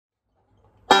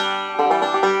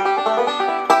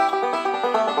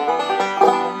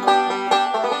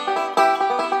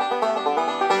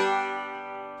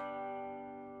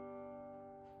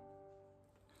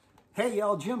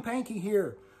y'all, Jim Pankey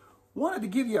here. Wanted to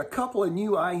give you a couple of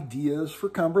new ideas for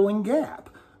Cumberland Gap.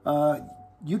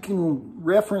 You can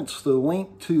reference the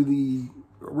link to the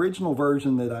original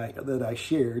version that I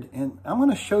shared, and I'm going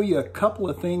to show you a couple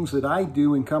of things that I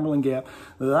do in Cumberland Gap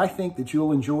that I think that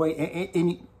you'll enjoy,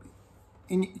 and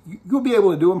you'll be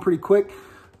able to do them pretty quick.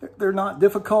 They're not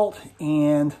difficult,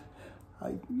 and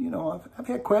I've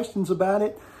had questions about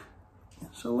it.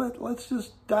 So let's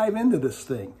just dive into this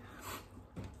thing.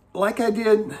 Like I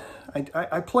did,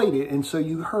 I played it, and so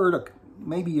you heard,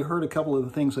 maybe you heard a couple of the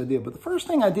things I did. But the first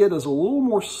thing I did is a little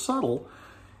more subtle,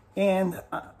 and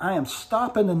I am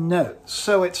stopping a note.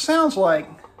 So it sounds like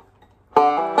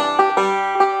I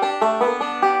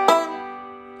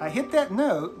hit that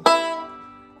note,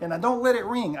 and I don't let it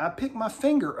ring. I pick my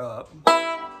finger up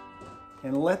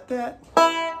and let that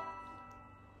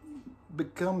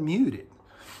become muted.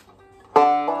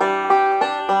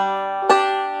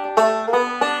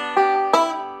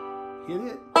 Hit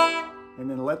it, and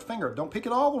then let the finger up. Don't pick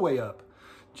it all the way up,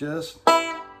 just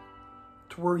to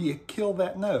where you kill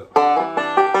that note.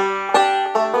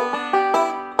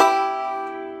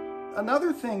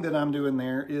 Another thing that I'm doing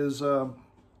there is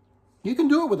you can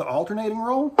do it with the alternating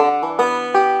roll.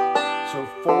 So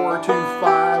 4, 2,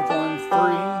 5, 1, 3,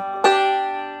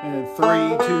 and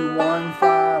 3, 2, 1,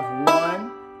 5,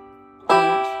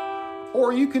 1.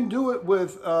 Or you can do it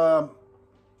with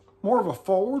more of a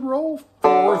forward roll.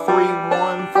 4, 3,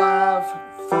 1,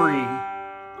 5, 3,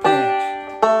 pinch.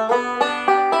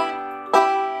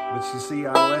 But you see,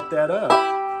 I let that up.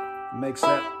 Makes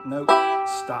that note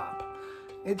stop.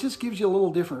 It just gives you a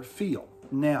little different feel.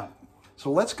 Now,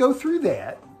 so let's go through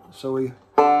that. So we...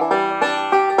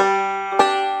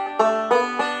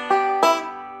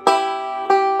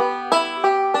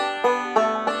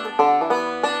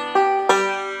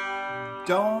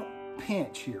 Don't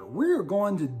pinch here. We're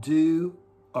going to do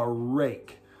a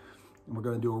rake. And we're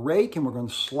going to do a rake, and we're going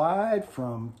to slide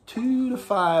from 2 to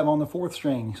 5 on the 4th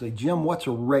string. You say, Jim, what's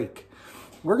a rake?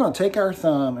 We're going to take our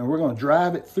thumb and we're going to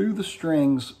drive it through the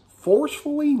strings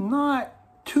forcefully, not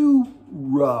too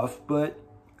rough, but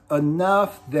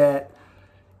enough that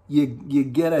you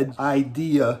get an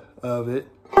idea of it.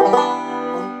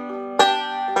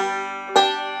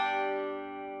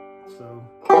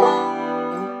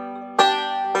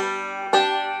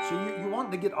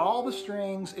 To get all the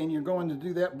strings, and you're going to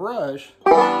do that brush,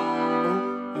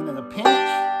 and then a pinch,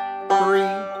 3,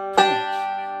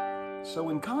 pinch. So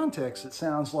in context, it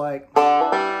sounds like...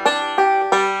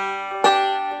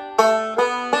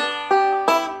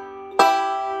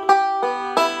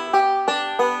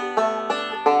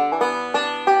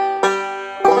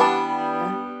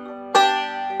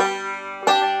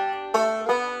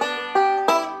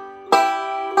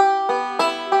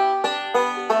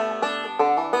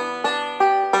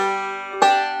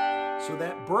 So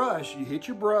that brush, you hit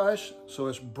your brush, so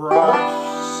it's brush,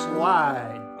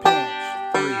 slide,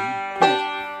 pinch, 3,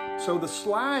 pinch. So the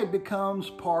slide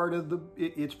becomes part of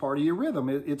it's part of your rhythm.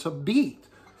 It's a beat.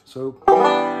 So,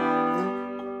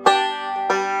 and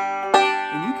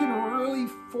you can really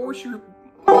force your...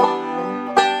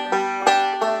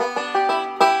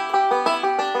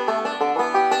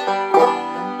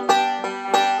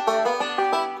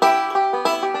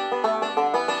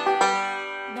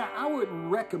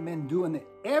 recommend doing it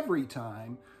every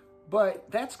time,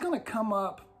 but that's going to come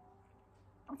up,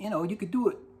 you could do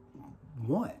it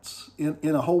once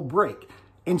in a whole break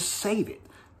and save it.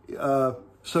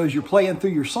 So as you're playing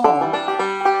through your song,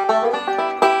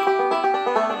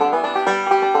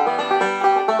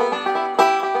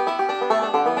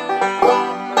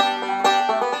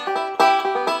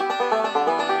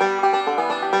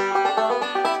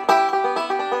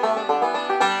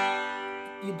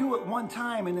 one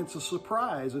time and it's a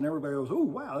surprise and everybody goes, oh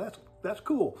wow, that's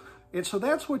cool. And so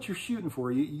that's what you're shooting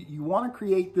for. You want to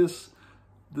create this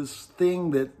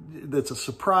thing that's a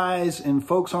surprise and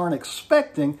folks aren't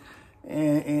expecting,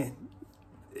 and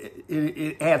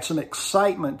it adds some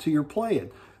excitement to your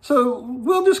playing. So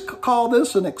we'll just call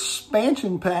this an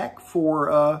expansion pack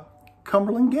for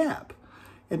Cumberland Gap,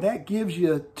 and that gives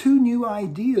you 2 new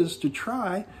ideas to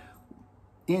try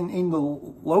in the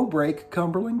low break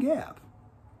Cumberland Gap.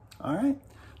 All right.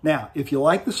 Now, if you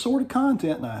like this sort of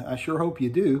content, and I sure hope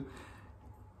you do,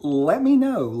 let me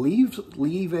know. Leave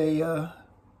a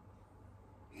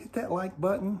hit that like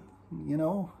button.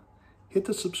 Hit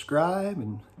the subscribe,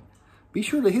 and be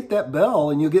sure to hit that bell,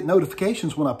 and you'll get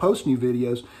notifications when I post new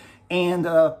videos. And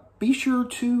be sure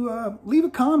to leave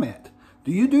a comment.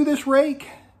 Do you do this rake?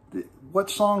 what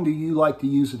song do you like to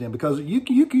use it in? Because you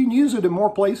can use it in more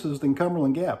places than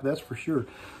Cumberland Gap, that's for sure.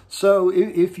 So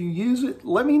if you use it,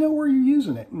 let me know where you're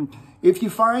using it. And if you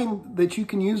find that you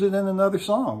can use it in another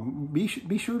song, be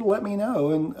sure to let me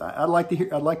know, and I'd like to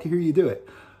hear you do it.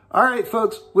 All right,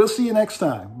 folks, we'll see you next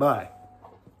time. Bye.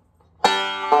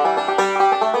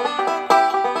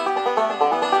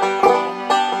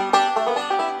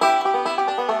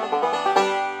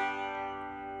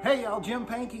 Hey, y'all, Jim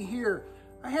Pankey here.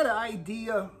 I had an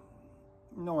idea.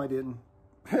 No, I didn't.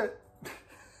 All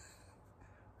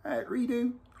right,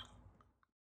 redo.